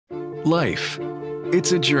Life,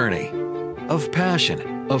 it's a journey of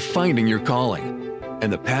passion, of finding your calling,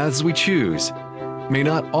 and the paths we choose may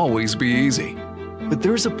not always be easy. But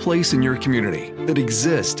there's a place in your community that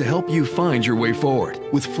exists to help you find your way forward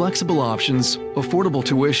with flexible options, affordable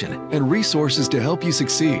tuition, and resources to help you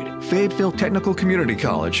succeed. Fayetteville Technical Community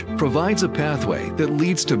College provides a pathway that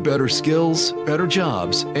leads to better skills, better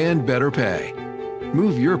jobs, and better pay.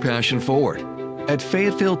 Move your passion forward at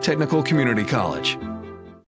Fayetteville Technical Community College.